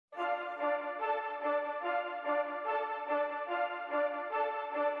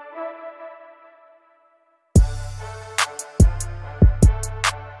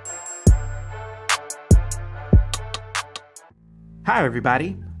Hi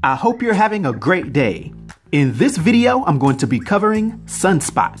everybody, I hope you're having a great day. In this video, I'm going to be covering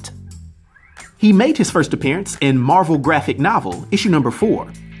Sunspot. He made his first appearance in Marvel graphic novel, issue number 4,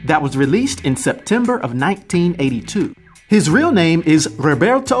 that was released in September of 1982. His real name is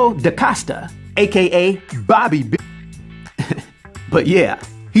Roberto da Costa, aka Bobby B. But yeah,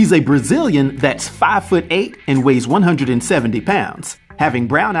 he's a Brazilian that's 5'8" and weighs 170 pounds, having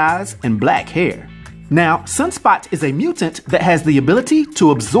brown eyes and black hair. Now, Sunspot is a mutant that has the ability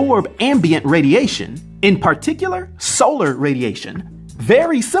to absorb ambient radiation, in particular, solar radiation,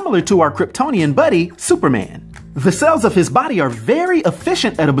 very similar to our Kryptonian buddy, Superman. The cells of his body are very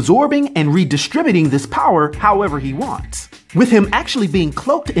efficient at absorbing and redistributing this power however he wants, with him actually being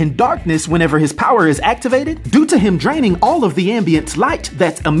cloaked in darkness whenever his power is activated due to him draining all of the ambient light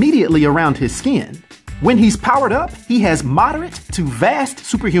that's immediately around his skin. When he's powered up, he has moderate to vast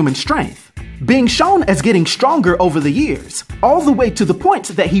superhuman strength, being shown as getting stronger over the years, all the way to the point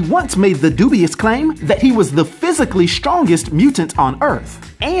that he once made the dubious claim that he was the physically strongest mutant on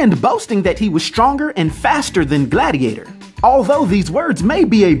Earth, and boasting that he was stronger and faster than Gladiator. Although these words may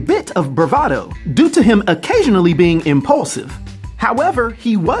be a bit of bravado, due to him occasionally being impulsive. However,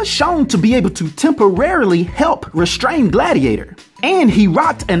 he was shown to be able to temporarily help restrain Gladiator, and he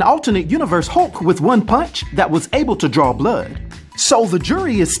rocked an alternate universe Hulk with one punch that was able to draw blood. So the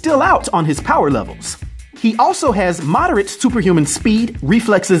jury is still out on his power levels. He also has moderate superhuman speed,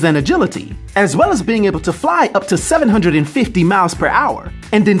 reflexes, and agility, as well as being able to fly up to 750 miles per hour.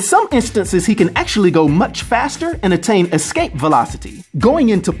 And in some instances, he can actually go much faster and attain escape velocity, going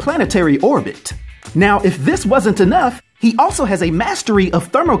into planetary orbit. Now, if this wasn't enough, he also has a mastery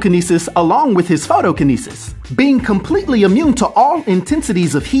of thermokinesis along with his photokinesis, being completely immune to all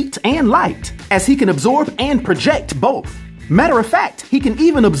intensities of heat and light, as he can absorb and project both. Matter of fact, he can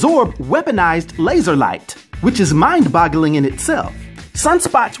even absorb weaponized laser light, which is mind-boggling in itself.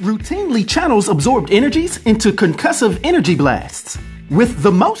 Sunspot routinely channels absorbed energies into concussive energy blasts, with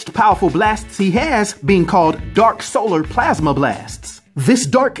the most powerful blasts he has being called dark solar plasma blasts. This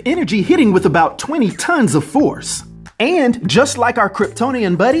dark energy hitting with about 20 tons of force. And just like our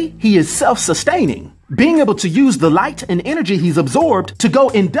Kryptonian buddy, he is self-sustaining, being able to use the light and energy he's absorbed to go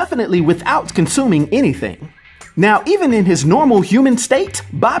indefinitely without consuming anything. Now, even in his normal human state,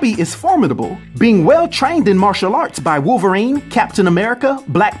 Bobby is formidable, being well trained in martial arts by Wolverine, Captain America,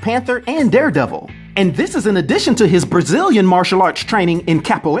 Black Panther, and Daredevil. And this is in addition to his Brazilian martial arts training in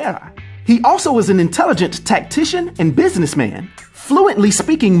capoeira. He also is an intelligent tactician and businessman, fluently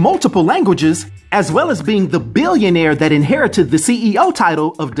speaking multiple languages, as well as being the billionaire that inherited the CEO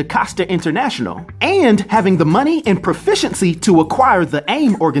title of Da Costa International, and having the money and proficiency to acquire the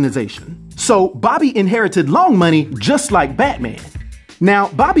AIM organization. So Bobby inherited long money just like Batman. Now,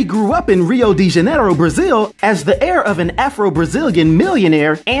 Bobby grew up in Rio de Janeiro, Brazil, as the heir of an Afro-Brazilian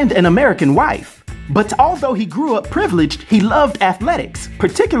millionaire and an American wife. But although he grew up privileged, he loved athletics,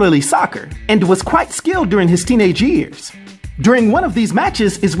 particularly soccer, and was quite skilled during his teenage years. During one of these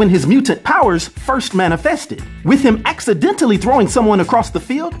matches is when his mutant powers first manifested, with him accidentally throwing someone across the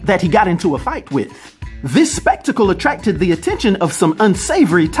field that he got into a fight with. This spectacle attracted the attention of some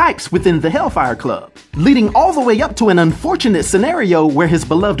unsavory types within the Hellfire Club, leading all the way up to an unfortunate scenario where his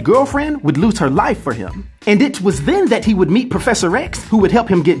beloved girlfriend would lose her life for him. And it was then that he would meet Professor X, who would help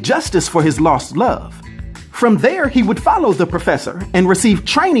him get justice for his lost love. From there, he would follow the professor and receive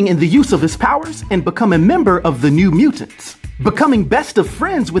training in the use of his powers and become a member of the New Mutants, becoming best of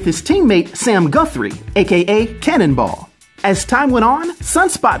friends with his teammate Sam Guthrie, aka Cannonball. As time went on,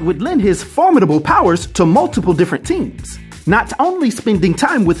 Sunspot would lend his formidable powers to multiple different teams, not only spending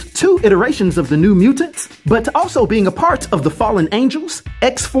time with 2 iterations of the New Mutants, but also being a part of the Fallen Angels,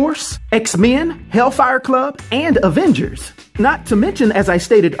 X-Force, X-Men, Hellfire Club, and Avengers. Not to mention, as I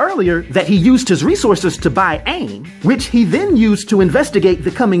stated earlier, that he used his resources to buy AIM, which he then used to investigate the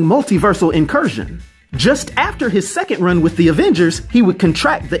coming multiversal incursion. Just after his second run with the Avengers, he would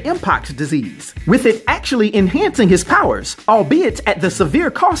contract the M-Pox disease, with it actually enhancing his powers, albeit at the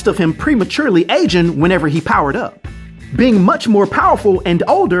severe cost of him prematurely aging whenever he powered up. Being much more powerful and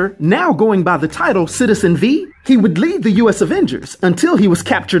older, now going by the title Citizen V, he would lead the US Avengers until he was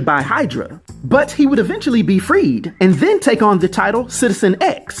captured by Hydra. But he would eventually be freed, and then take on the title Citizen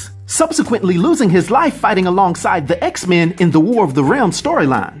X, subsequently losing his life fighting alongside the X-Men in the War of the Realms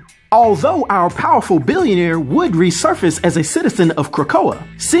storyline. Although our powerful billionaire would resurface as a citizen of Krakoa,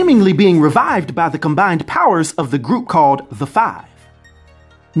 seemingly being revived by the combined powers of the group called the Five.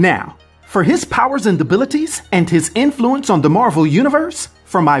 Now, for his powers and abilities and his influence on the Marvel Universe,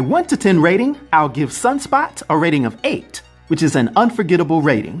 for my 1 to 10 rating, I'll give Sunspot a rating of 8, which is an unforgettable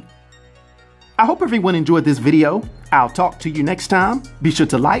rating. I hope everyone enjoyed this video. I'll talk to you next time. Be sure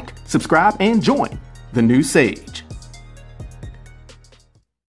to like, subscribe, and join the new Sage.